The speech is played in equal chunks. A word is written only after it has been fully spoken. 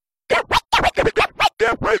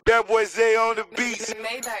Bad boy Zay on the beats.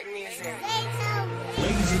 Maybach music.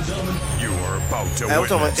 Ladies and gentlemen, you are about to I'm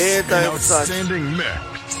talking about witness everything an outstanding mix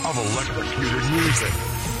of electrocuted music.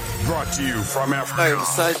 Brought to you from Africa. Hey,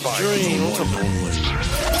 besides Dream, I'm talking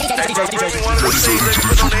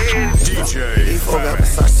DJ These folk got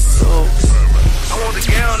Versace soaps. I want the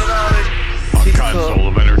gown and all that. A console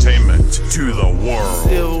of entertainment to the world.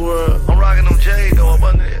 Still world. I'm rocking them J's though up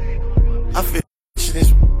under it. I feel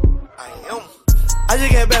this. I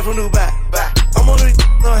just got back from Dubai. I'm on the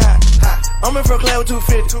no high. I'm in first class with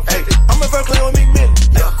 250. Hey, I'm in first class with McMillan.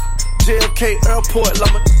 Yeah. JFK Airport,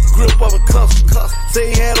 like my grip of a cuss.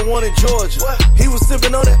 Say he had a one in Georgia. He was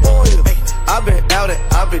sipping on that oil. I been out and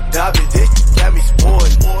I been diving. This got me spoiled.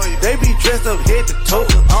 They be dressed up head to toe.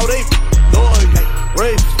 All they loyal.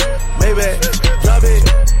 Rape, Maybach, drop it,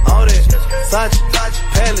 all that. Sachi,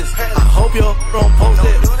 Palace. I hope y'all don't post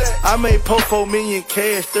that. I made post 4 million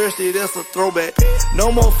cash thirsty. That's a throwback.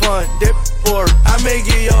 No more fun. That for I may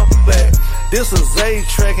get y'all back. This a Zay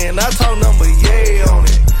track and I talk number yay on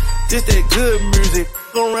it. This that good music,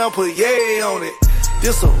 go around put yay on it.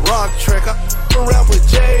 This a rock track, I go around put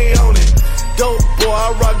J on it. Dope boy,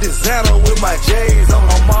 I rock designer with my J's on.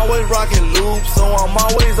 I'm always rocking loops, so I'm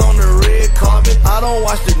always on the red carpet. I don't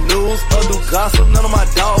watch the news or do gossip, none of my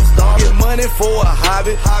dogs dog. Get money for a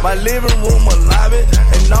hobby, my living room a lobby.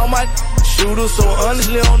 And all my shooters, so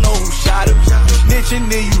honestly I don't know who shot him. Snitching,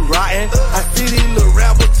 then you rotten. I see these little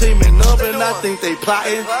rappers teaming up and I think they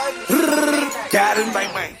plotting. Got him,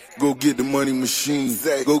 bang bang. Go get the money machine.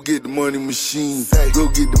 Go get the money machine. Go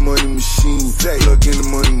get the money machine. Plug in the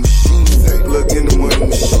money machine. Plug in the money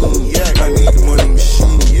machine. I need the money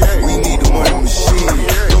machine. We need the money machine.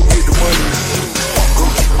 Go get the money machine. Go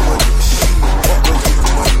get the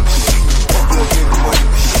money machine. Go get the money machine. Plug in the money machine. Go get the money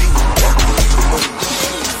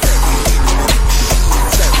machine.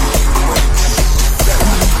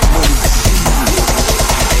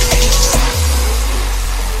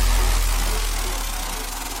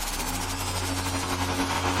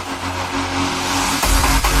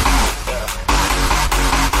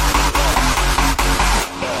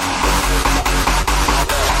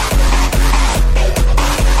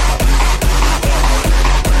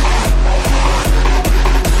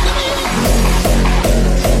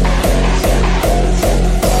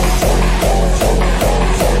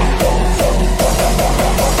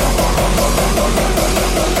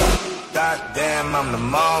 I'm the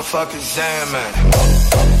motherfucking Sandman.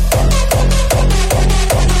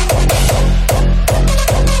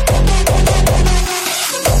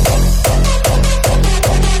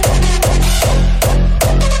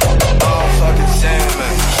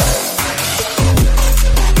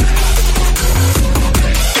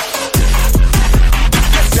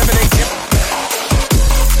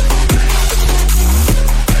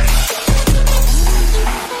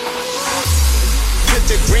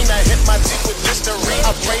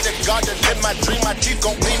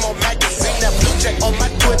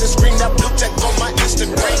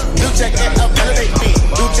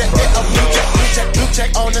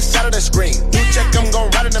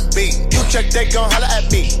 They gon' holler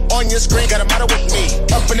at me. On your screen, got a model with me.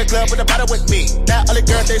 Up in the club with a bottle with me. Now all the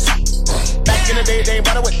girls, they back in the day, they ain't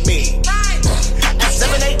bottle with me. At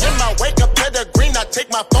 7 a.m. I wake up to the green. I take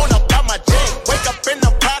my phone up out my chain. Wake up and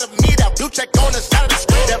I'm proud of me. That blue check on the side of the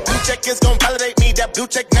screen. That blue check is gon' validate me. That blue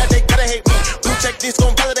check, now they gotta hate me. Blue check, this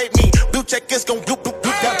gon' validate me. Blue check is gon' blue.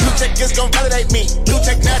 That blue check is gon' validate me. Blue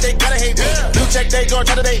check, now they gotta hate me. Blue check, they gon'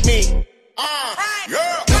 validate me.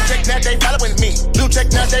 Blue check, now they following me. Blue check,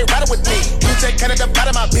 now they riding with me. Blue check, kinda the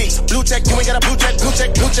bottom of my piece. Blue check, you ain't got a blue check.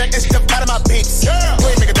 Blue check, it's the bottom of my peeps. You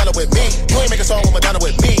ain't make a dollar with me. You ain't make a song with Madonna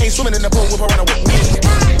with me. Ain't swimming in the pool with Piranha with me.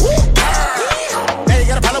 They ain't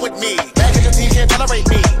got a problem with me. Back in the team can't tolerate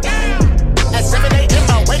me. At 7 a.m.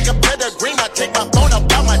 I wake up to the green. I take my phone up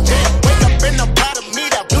out my chain. Wake up and I'm proud of me.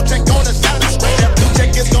 That blue check on the side of the screen. That blue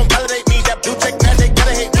check is gon' validate me. That blue check, now they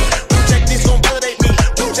gotta hate me. Blue check, this gon' validate me.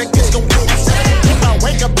 Blue check, this gon' blue.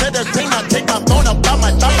 Wake up to the green, I take my phone up out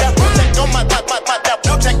my top. That blue check on my that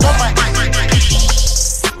blue check on my.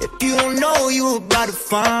 If you don't know, you about to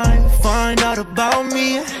find out about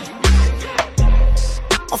me.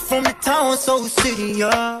 I'm from the town, Soul City,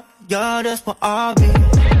 yeah, that's where I be.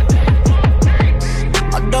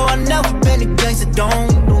 Although I never been a gangster,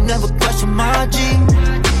 don't never question my G.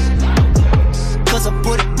 Cause I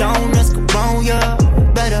put it down, ask around, yeah.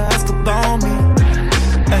 Better ask about me.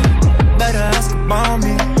 Better ask about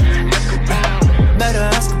me. Better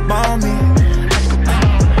ask about me.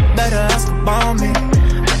 Better ask about me.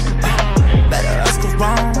 Better ask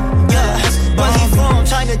around, yeah. Where he from?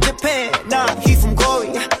 China, Japan. Nah, he from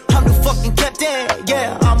Korea. I'm the fucking captain,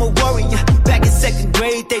 yeah. I'm a warrior. Back in 2nd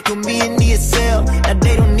grade,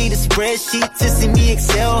 spreadsheet to see me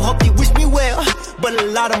excel. Hope you wish me well. But a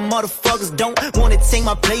lot of motherfuckers don't wanna take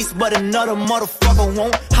my place, but another motherfucker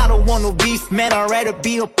won't. I don't want no beef, man, I'd rather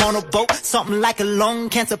be up on a boat. Something like a lung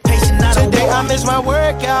cancer patient, I don't Today want. I missed my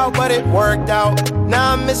workout, but it worked out.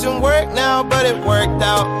 Now I'm missing work now, but it worked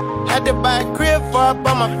out. Had to buy a crib for I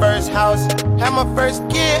bought my first house. Had my first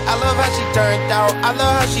kid, I love how she turned out. I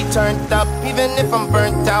love how she turned up, even if I'm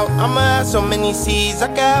burnt out. I'ma have so many seeds, I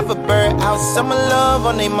could have a birdhouse. I'ma love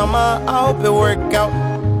on they mama, I hope it work out.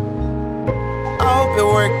 I hope it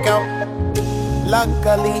work out.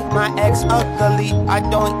 Luckily, my ex ugly. I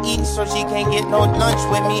don't eat, so she can't get no lunch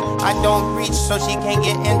with me. I don't reach, so she can't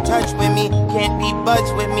get in touch with me. Can't be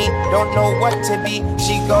buds with me, don't know what to be.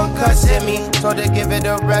 She gon' cuss at me, told her give it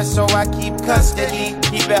a rest, so I keep custody.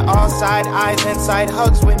 Keep it all side eyes, inside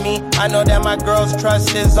hugs with me. I know that my girl's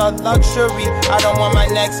trust is a luxury. I don't want my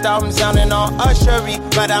next album sounding all ushery,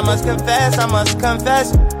 but I must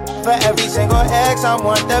confess. For every single ex, I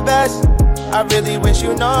want the best. I really wish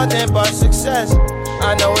you nothing but success.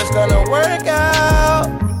 I know it's gonna work out.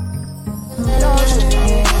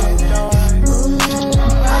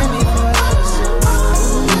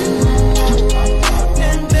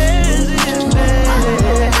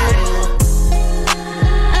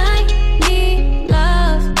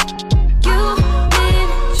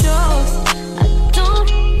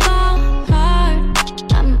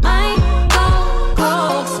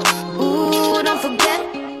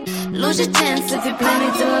 Lose your chance if you play me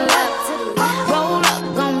to the left. Roll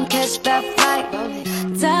up, gon' catch that flight.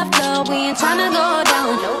 Top floor, we ain't tryna go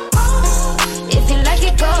down. If you like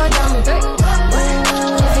it, go down.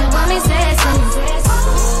 If you want me, say something.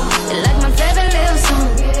 Like my favorite little song.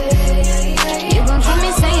 You gon' keep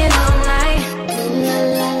me singing all night.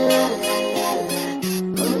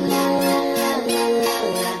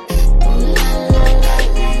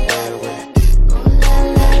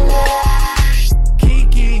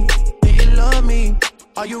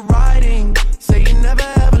 Are you riding? Say you never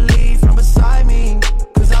ever leave from beside me.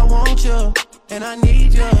 Cause I want you, and I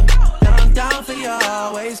need you. And I'm down for you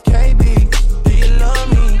always, KB. Do you love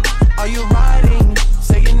me? Are you riding?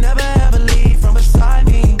 Say you never ever leave from beside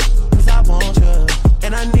me. Cause I want you,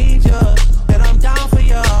 and I need you. And I'm down for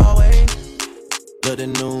you always. Look, the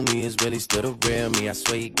new me is really still the real me. I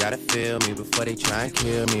swear you gotta feel me before they try and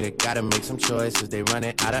kill me. They gotta make some choices, they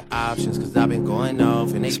running out of options. Cause I've been going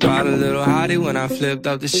off and they spot a little hottie when I flipped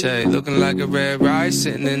off the shade. Looking like a red rice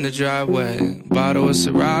sitting in the driveway. Bottle of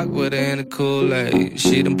Ciroc with her in a Kool-Aid.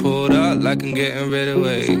 She done pulled up like I'm getting rid of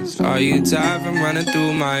waves. Are you tired from running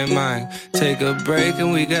through my mind? Take a break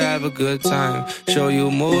and we could have a good time. Show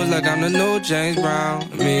you moves like I'm the new James Brown.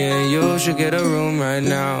 Me and you should get a room right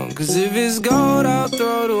now. Cause if it's gold, I'll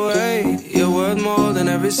throw it away. You're worth more than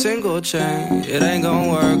every single chain. It ain't gonna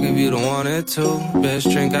work if you don't want it to. Best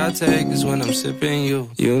drink I take is when I'm sipping you.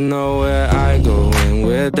 You know where I go when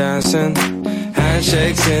we're dancing.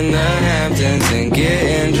 Handshakes in the Hamptons and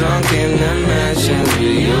getting drunk in the mansions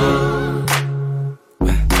with you.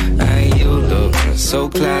 And you look so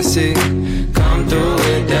classy. Come through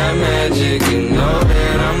with that magic. You know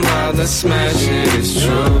that I'm about to smash it, it's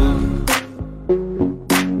true.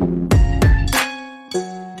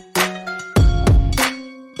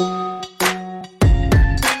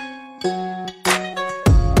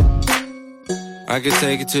 I could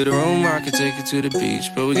take you to the room, or I could take you to the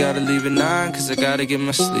beach. But we gotta leave at 9, cause I gotta get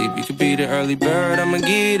my sleep. You could be the early bird, I'ma give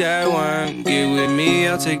you that one. Get with me,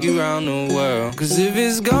 I'll take you around the world. Cause if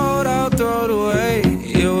it's gold, I'll throw it away.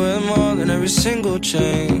 You're worth more than every single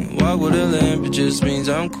chain. Walk with a limp, it just means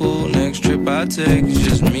I'm cool. Next trip I take is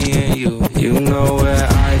just me and you. You know where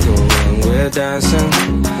I go when we're dancing.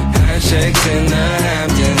 Handshakes in the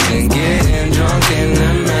Hamptons and getting drunk in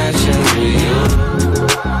the mansions with you.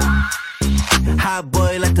 Hot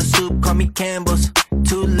boy like the soup, call me Campbell's.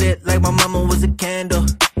 Too lit like my mama was a candle.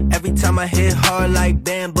 Every time I hit hard like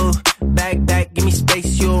bamboo. Back, give me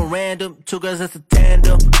space, you're random. 2 girls, that's a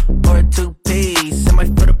tandem. Or a 2-piece. And my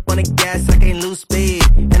foot up on the gas, I can't lose speed.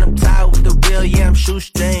 And I'm tired with the real, yeah, I'm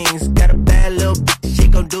shoestrings. Got a bad little bitch, she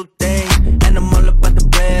gon' do things. And I'm all about the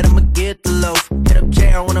bread, I'ma get the loaf. Hit up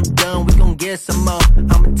chair when I'm done, we gon' get some more.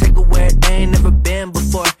 I'ma take her where they ain't never been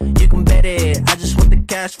before. You can bet it, I just want the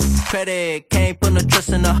cash for the credit. Can't put no trust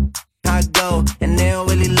in her. I go, and they don't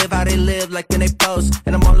really live how they live, like in they post.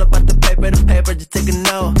 And I'm all about the paper, just take a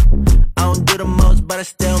note. I don't do the most, but I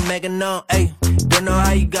still make a note. Ayy, don't know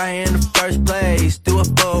how you got here in the first place. Do it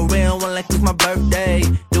for a real one like it's my birthday.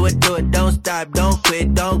 Do it, don't stop, don't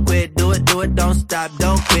quit. Do it, don't stop,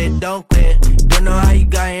 don't quit. Don't know how you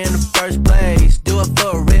got here in the first place. Do it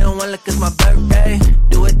for a real one like it's my birthday.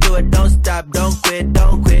 Do it, don't stop, don't quit.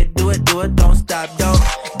 Do it, don't stop, don't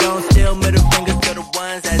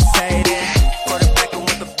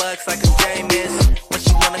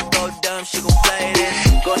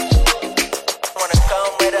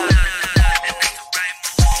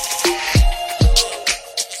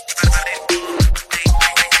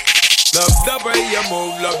you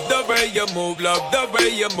move, love the way you move, love the way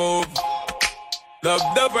you move. Love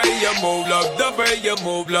the way you move, love the way you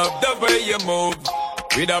move, love the way you move.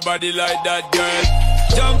 With a body like that, girl.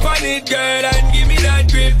 Jump on it, girl, and give me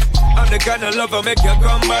that grip. I'm the kind of lover make you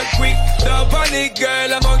come back quick. Jump on it,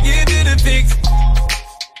 girl, I'm gonna give you the fix.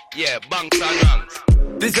 Yeah, bunks and ranks.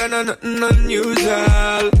 This is nothing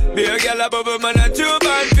unusual. Be a girl above a man, a true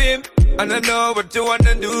bad pimp. And I know what you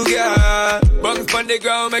wanna do, girl. Bunks on the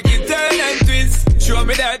ground, make it turn and twist. Show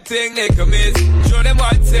me that thing they can miss. Show them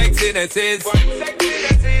what sexiness is.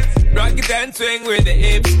 Rock it and swing with the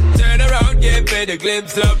hips. Turn around, give me the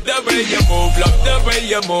glimpse. Love the way you move, love the way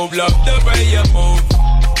you move, love the way you move.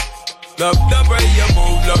 Love the way you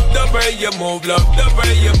move, love the way you move, love the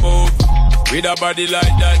way you move. With a body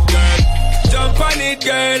like that, girl. Jump on it,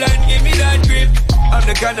 girl, and give me that grip. I'm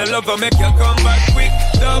the kind of lover make you come back quick.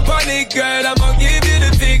 Jump on it, girl, I'm gonna give you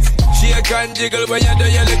the fix. Shake and jiggle when you do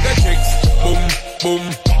your little tricks. Boom, boom,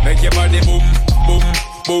 make your body boom, boom,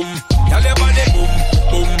 boom. Tell your body boom,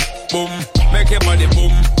 boom, boom. Make your body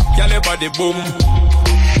boom, tell your body boom.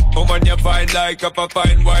 Woman, you fine like up a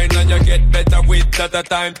fine wine, and you get better with at a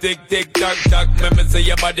time. Tick, tick, tock, tock. Let me see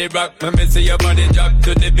your body rock, let me see your body drop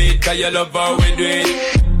to the beat, cause you love how we do it.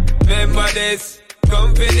 Remember this,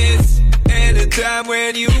 come for this. Anytime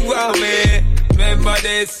when you want me. Remember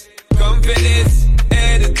this, come for this.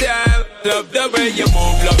 Anytime. Love the way you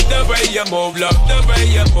move, love the way you move, love the way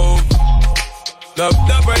you move. Love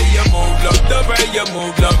the way you move, love the way you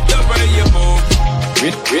move, love the way you move.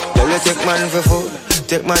 Tell you take man for food,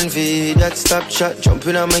 take man for that stop chat.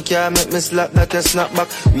 Jumping on my car, make me slap that a snap back.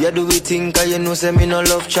 We a do we think, cause you know say me no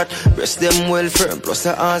love chat. Breast them well firm, plus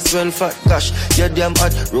the ass well fat. Gosh, you damn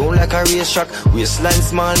hot, roll like a race track. Waistline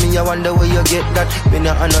small, me I wonder where you get that. Me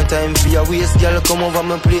not have no time for your waist, girl, come over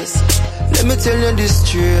my place. Let me tell you this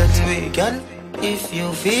straight. We can, if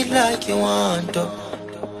you feel like you want to.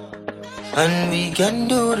 And we can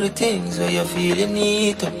do the things where you feel you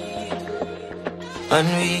need to. And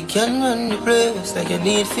we can run the place like you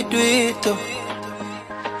need to do it too.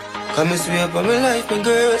 Come and swear by my life, my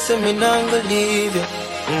girl, say me not gonna leave you.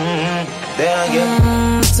 Then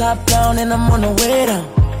again. Top down and I'm on the way down.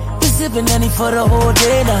 We sipping any for the whole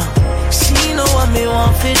day now. She know what me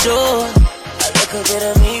want for sure. I look a bit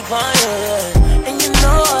of me fire, and you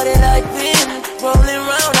know that I've been rolling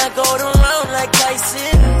round, I go around like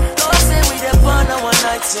Tyson. Don't say we the fun, no one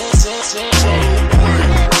night stand.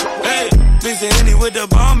 Hey, mix it Henny with the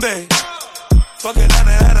Bombay. Fuck it, I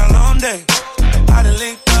done had a long day. I done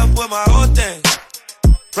linked up with my whole thing.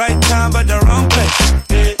 Right time, but the wrong place.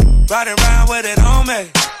 Yeah. Riding around with it on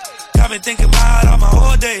me. Got me thinking about all my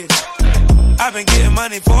whole days. I've been getting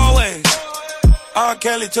money 4 ways. R.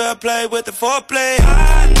 Kelly to play with the foreplay.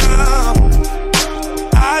 I know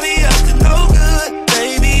I be up to no good,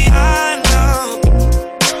 baby. I know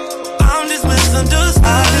I'm just misunderstood.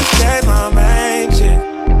 I just gave my main chick.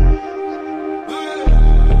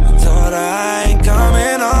 Thought I ain't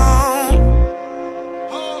coming home.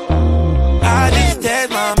 I just gave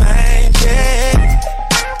my main chick.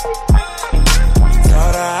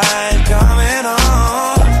 Thought I ain't coming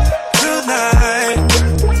home tonight.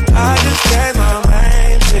 I just gave my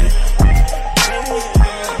main chick.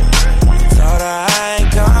 Thought I ain't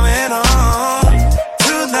coming home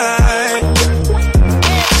tonight.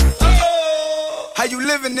 How you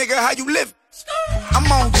living, nigga? How you living?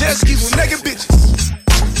 I'm on jet skis with naked bitches.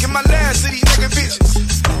 Get my last to these naked bitches.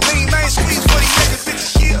 Lean main squeeze for these naked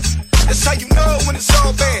bitches, yeah. That's how you know when it's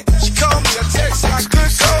all bad. She called me, I text her, I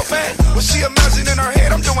could so bad. When she imagine in her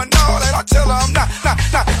head, I'm doing all that. I tell her I'm not.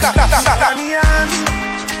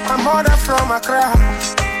 I'm order from Accra.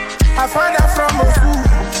 I find her from Osu.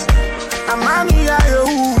 I'm Mami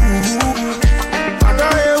Ayehu.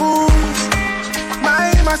 Ayehu.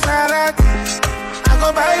 My Maserati. I go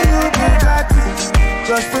buy you Bugatti.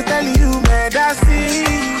 Just to tell you, man, that's it.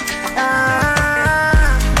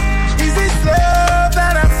 Is this love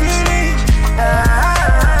that I'm feeling?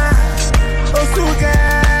 Osu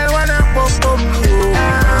girl, wanna pop on me.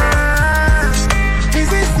 Is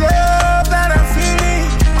this love that I'm feeling?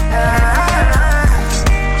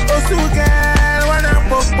 Osu girl, wanna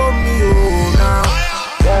pop on me. Now.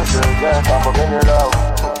 Yes, I'm in love.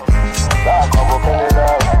 I'm in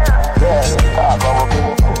love. Yeah,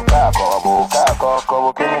 oh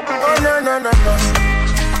no.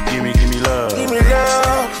 Give me love. Give me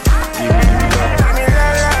love. Give me love. Give me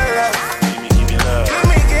love. Give me love.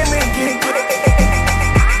 Give me.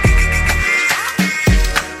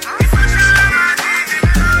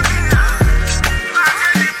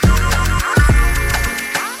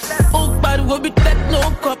 Oh, but we be techno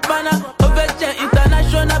copana. Overture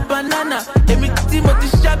international banana. Emi Timothy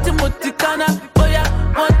Sharp, Timothy Kana. Boy, I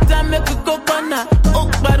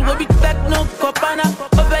Copana,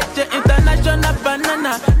 Ovette international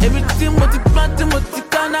banana. Everything what you plant, what you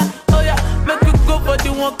can. Oh yeah, make you go for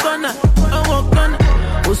the one corner. One corner.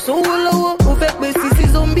 Oh so low, who fake me sissy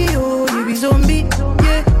zombie, oh you be zombie,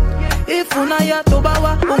 yeah. If unaya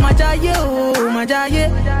tobawa, oh my jaye,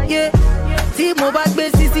 yeah. See mo bag be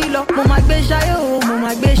sissy lo, mo mag be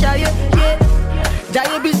shaye, yeah.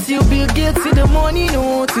 Jaye be till Bill Gates till the morning,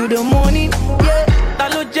 oh till the morning, yeah.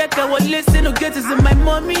 Talo check I will listen to get is in my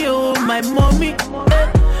mommy, oh my mommy, eh.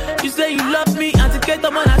 You say you love me, and to get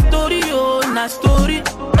them on a story, oh na story,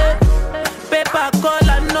 eh. Paper call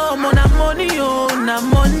I know, mo na money, oh na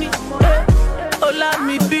money, eh. Ola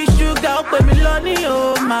me be sugar, up with me lonely,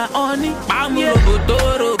 oh my honey. I'm yeah.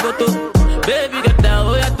 Roboto, baby get down,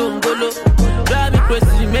 oh yeah, don't go low. Drive me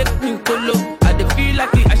crazy, make me go low. I dey feel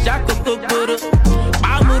like the Ashako Tokoro.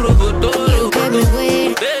 I'm roboto,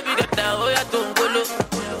 baby get down, oh yeah, don't go low.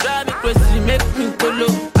 Drive me crazy, make me go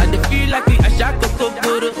low. I dey feel like the Ashako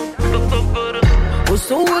Tokoro. Oh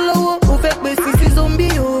so low, who fake me sissy zombie,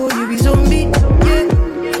 oh you be zombie, yeah.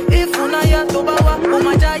 If unaya tobawa, oh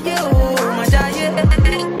my jaye,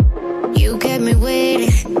 You kept me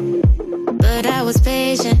waiting, but I was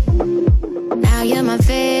patient. Now you're my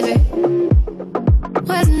favorite.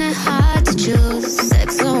 Wasn't it hard to choose?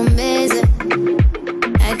 Sex so amazing,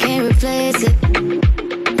 I can't replace it.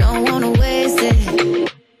 Don't wanna waste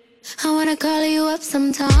it. I wanna call you up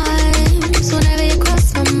sometimes whenever you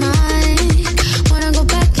cross my mind. Wanna go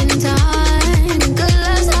back in time. Good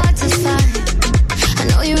love's hard to find. I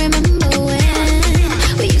know you remember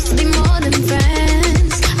when we used to be more than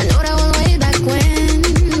friends. I know that was way back when.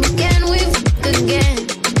 Can we fuck again?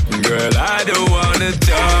 Girl, I don't wanna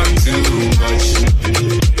talk too much.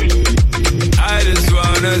 I just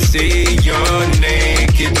wanna see your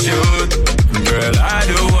naked truth. Girl, I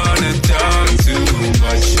don't wanna talk too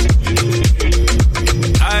much.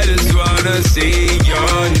 I just wanna see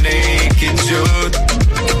your naked truth.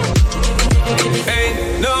 Ain't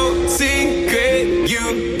no secret you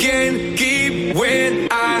can keep when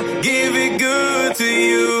I give it good to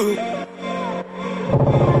you.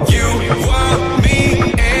 You want me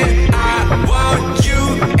and I want you,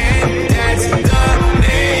 and that's the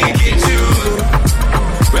naked truth.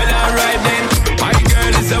 Well, alright then, my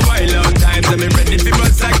girl is a wild out time, so me ready for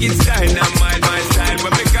bust like it's dynamite. My style,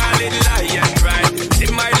 but we call it lion pride. In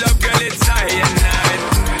my love, girl, it's high and night.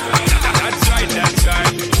 That's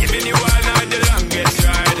right. Giving you all night the longest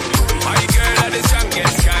ride. My girl are the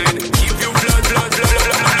strongest kind. Keep you blood.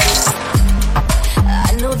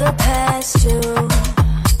 I know the past you,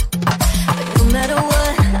 but no matter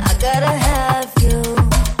what, I gotta have you.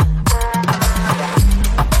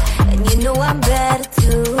 And you know I'm better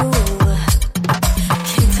too.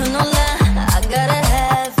 Can't tell no lie, I gotta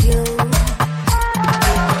have you.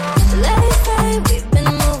 Let me say we've been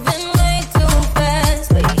moving way too fast,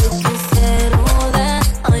 but you can settle that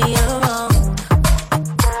on your own.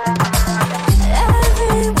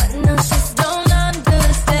 Everyone else just don't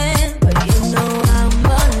understand, but you know I'm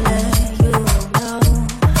gonna let you know.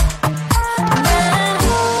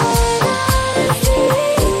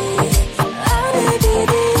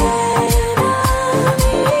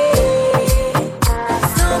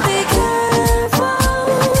 So be careful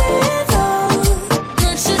with all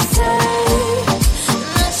that you say,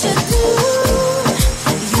 that you do.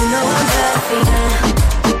 You know I'm bad for you.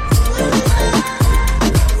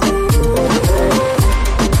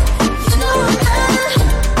 You know I'm bad.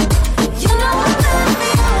 You know I'm bad for you. You know I'm bad.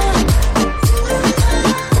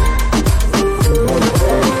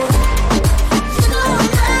 You know I'm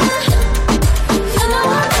bad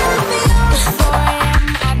for you. 4 a.m.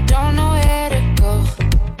 I don't know where to go.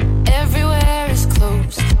 Everywhere is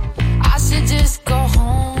closed. I should just go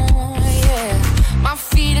home, yeah. My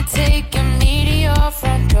feet are taking me to your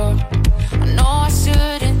front door. I know I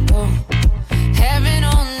shouldn't go. Heaven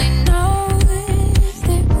only knows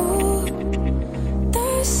the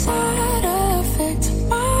side effect of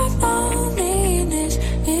my loneliness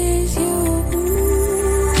is you. Ooh,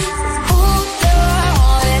 you're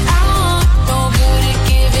all that I want. No good at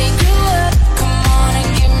giving you up. Come on and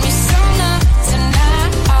give me some love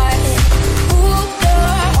tonight. Ooh,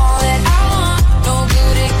 you're all that I want. No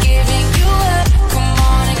good at giving you up. Come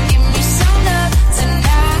on and give me some love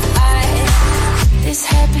tonight. This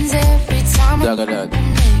happens every time I'm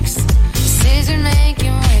mixed. Decision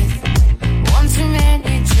making with one too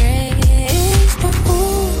many drinks. But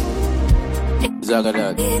ooh,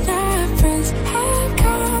 it happens, have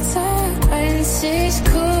consequences.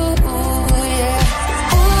 Cool,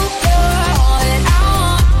 yeah. Ooh, you're all that I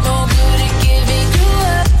want. No good at giving you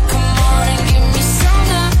up. Come on and give me some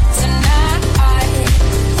love tonight.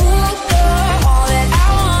 Ooh, you're all that I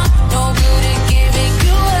want. No good at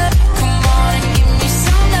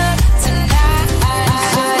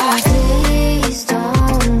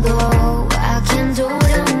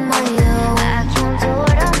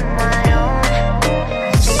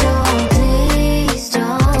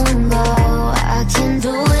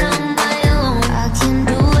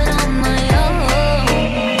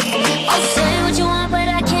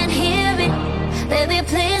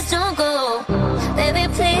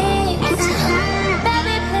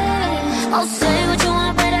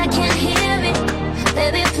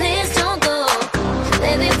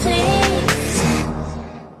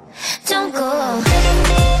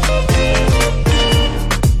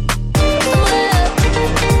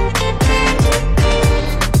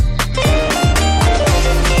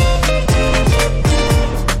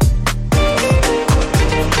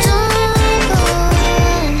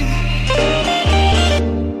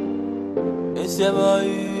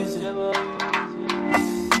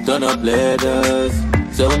turn up letters.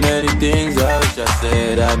 So many things I wish I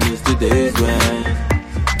said. I miss the days when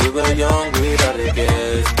we were young without a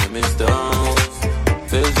guess. Skimming stones.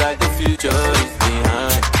 Feels like the future is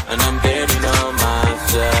behind, and I'm getting on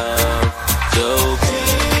myself. So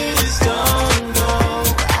please don't go.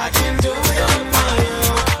 I can do it on my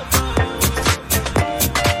own.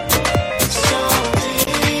 So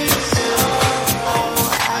please don't go.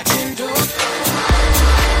 I can do it.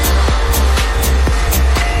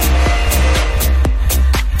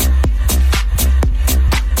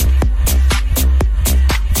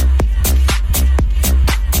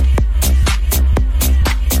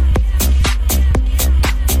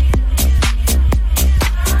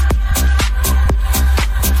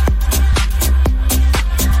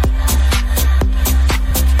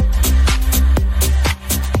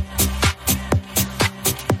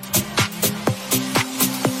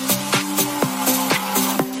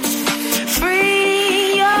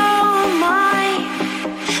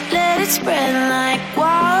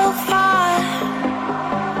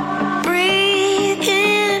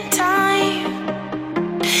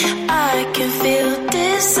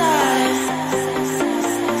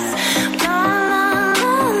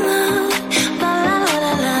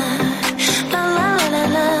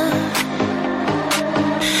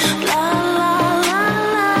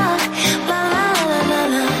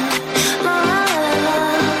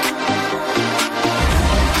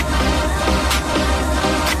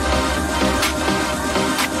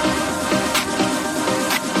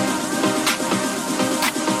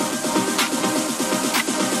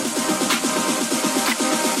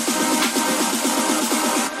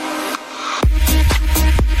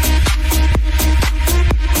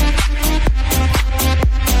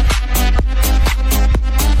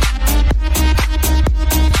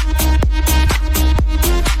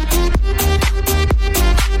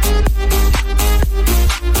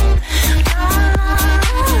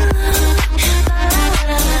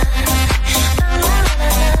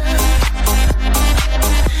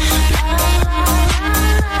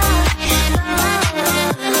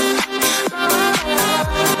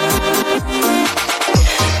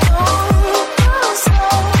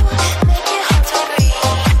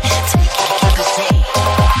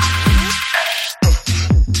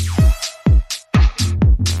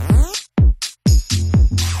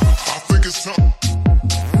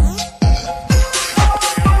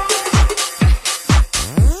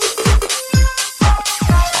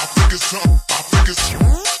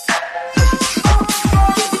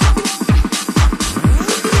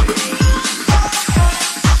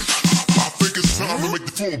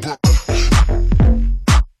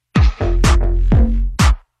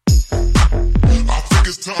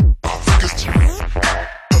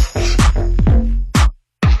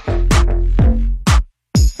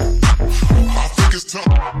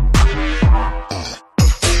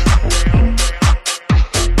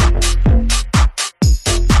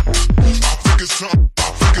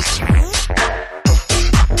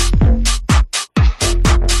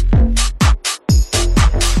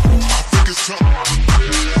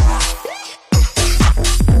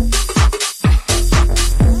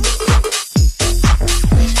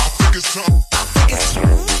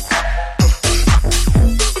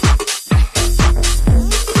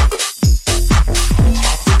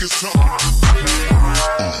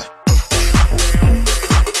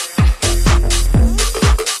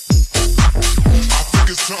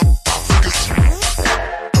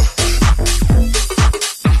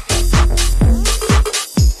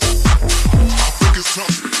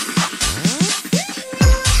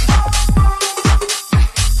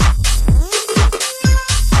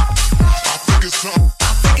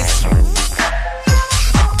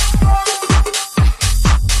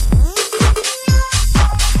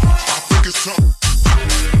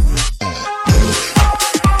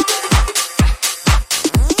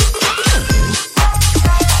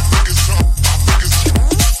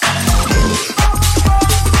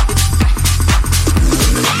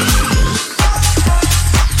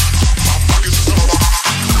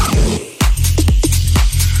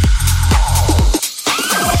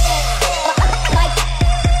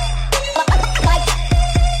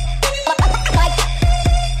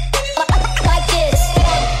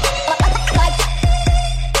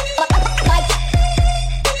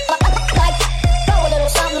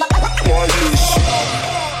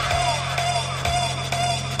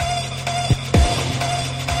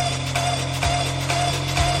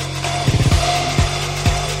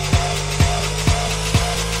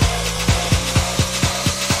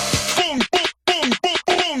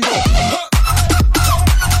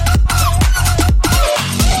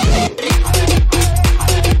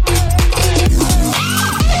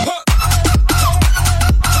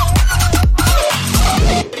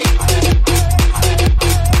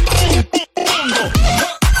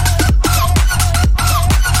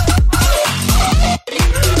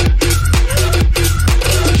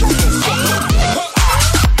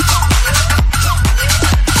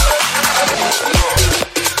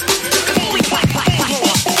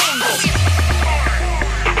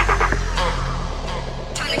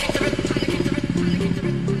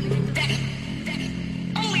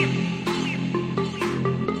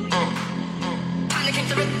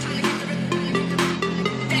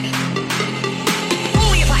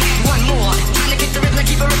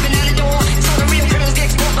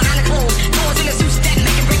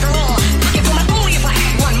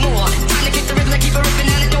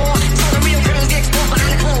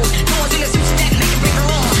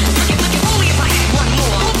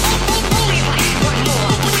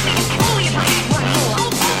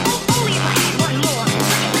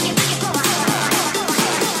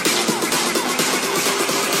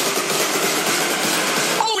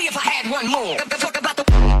 one more. Talk about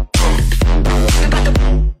the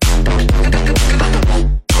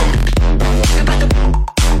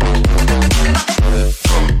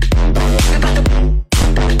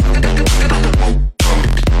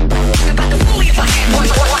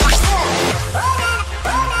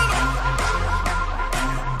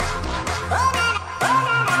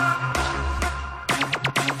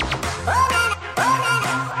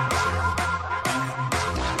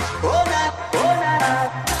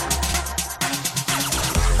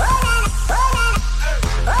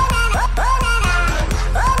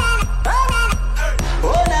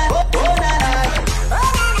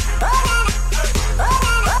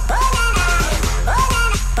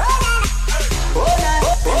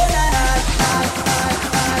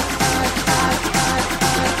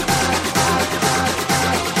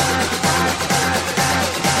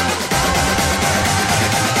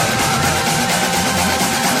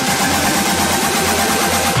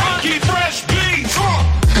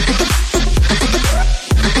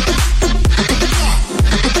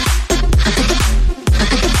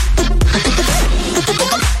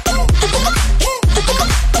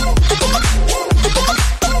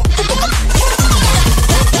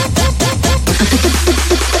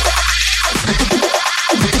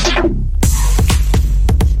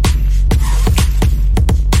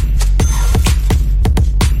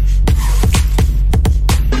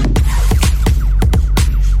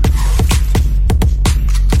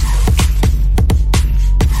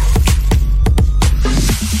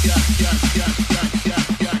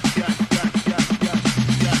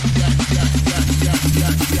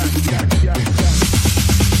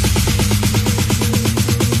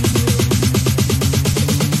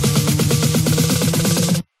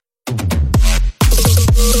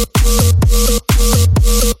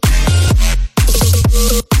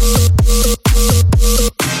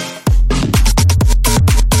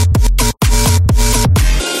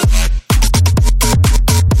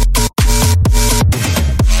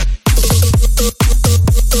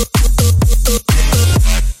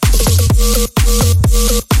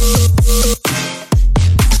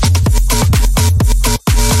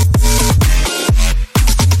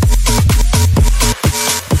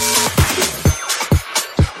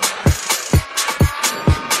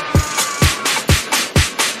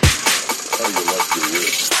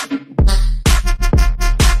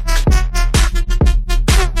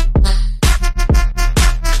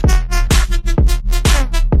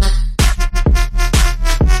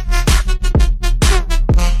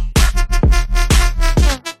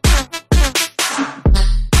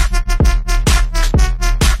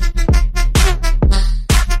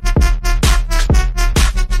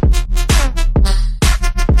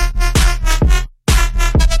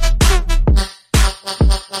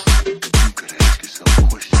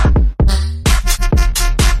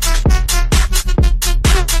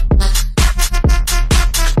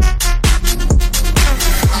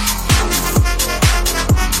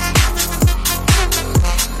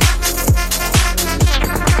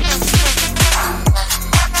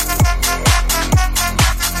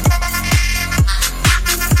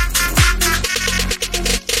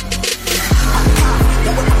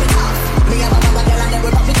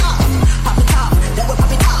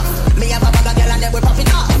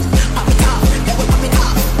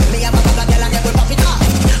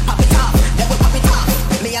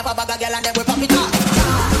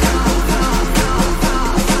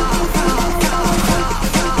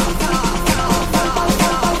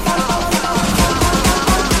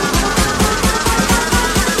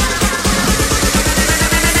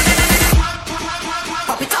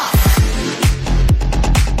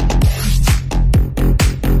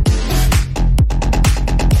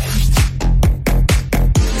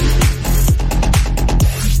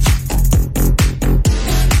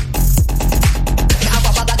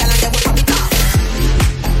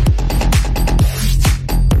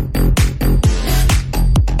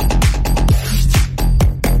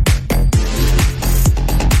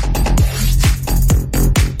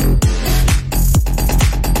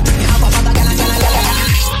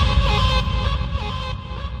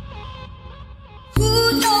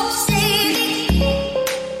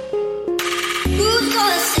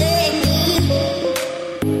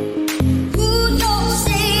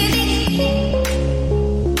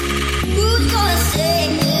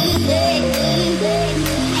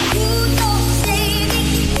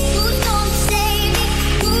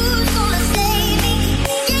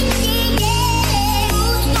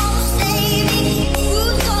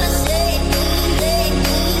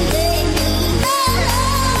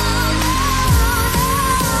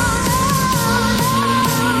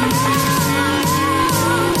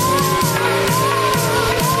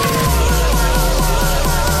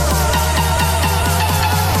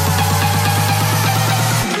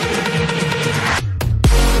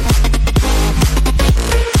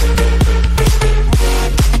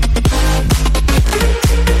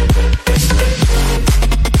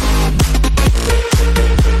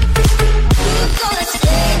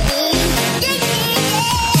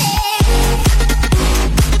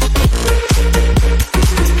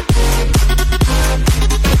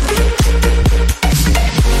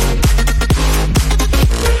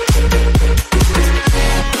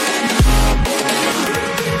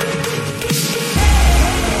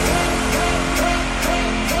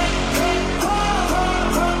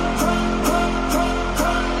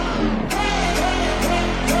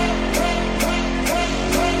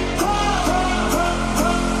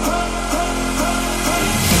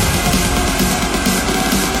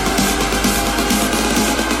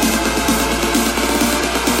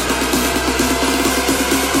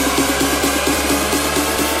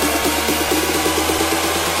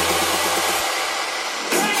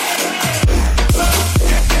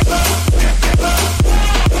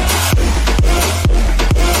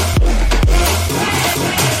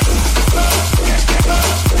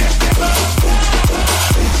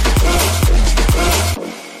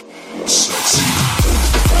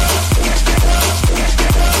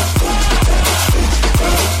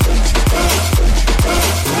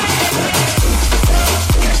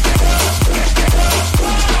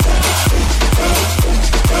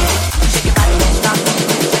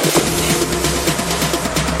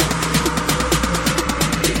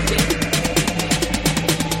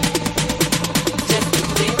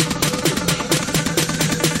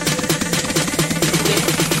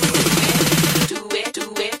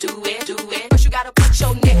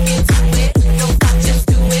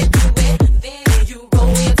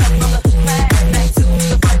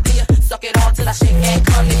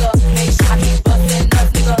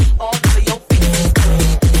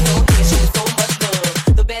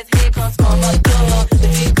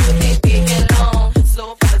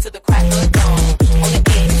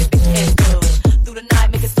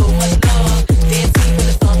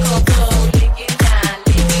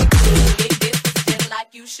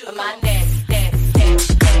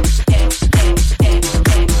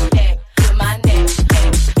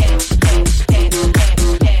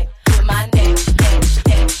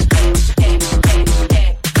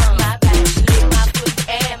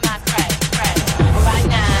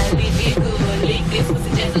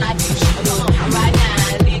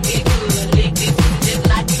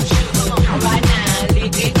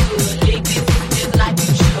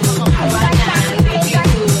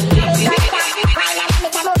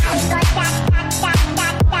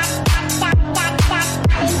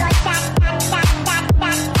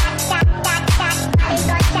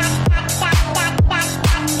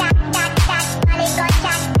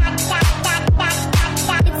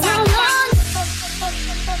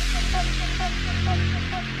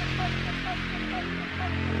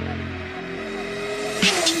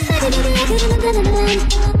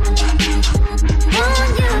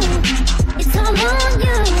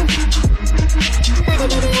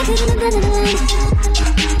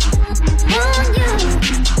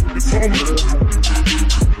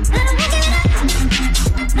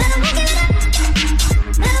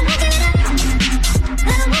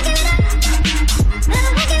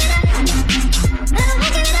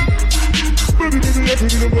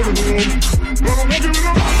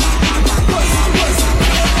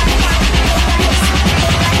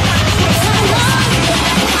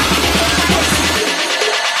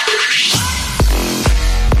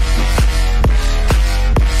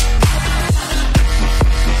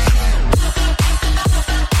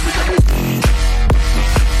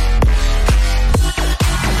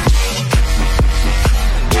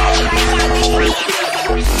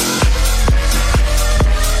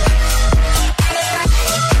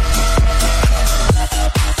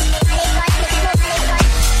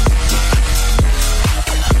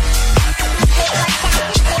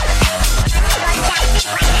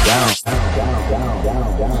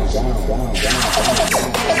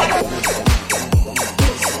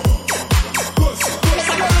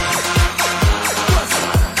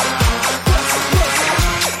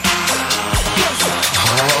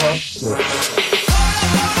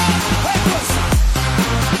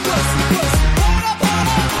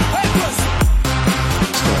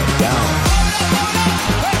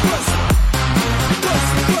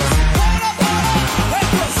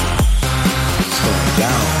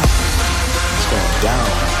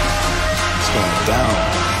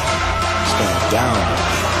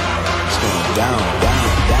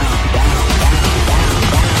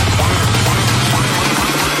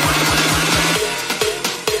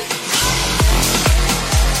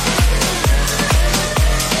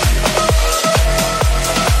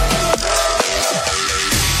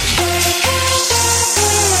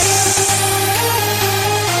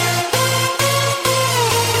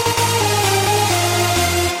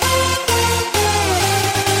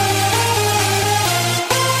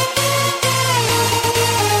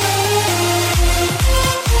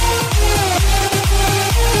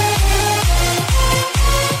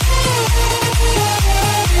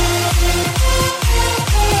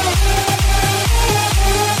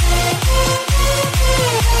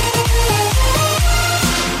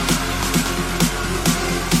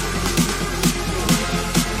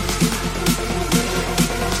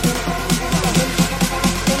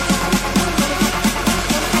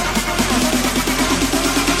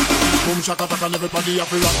Everybody have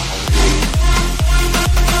to rock.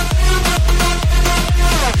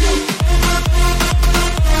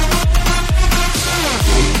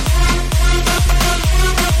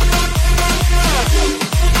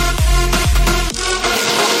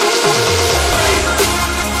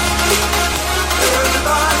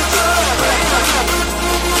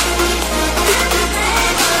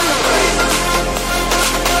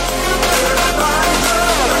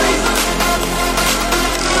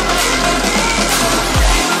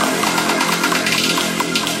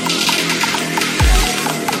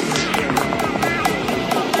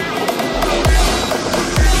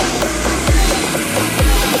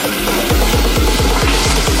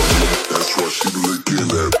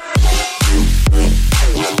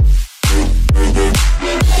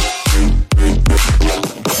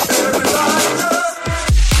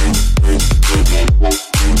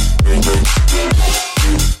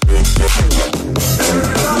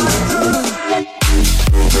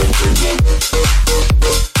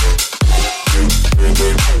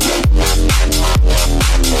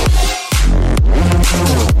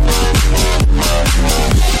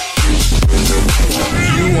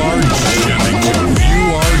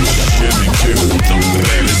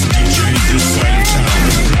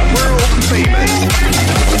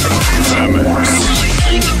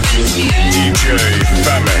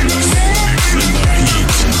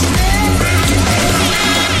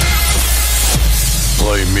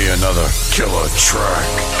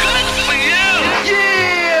 track.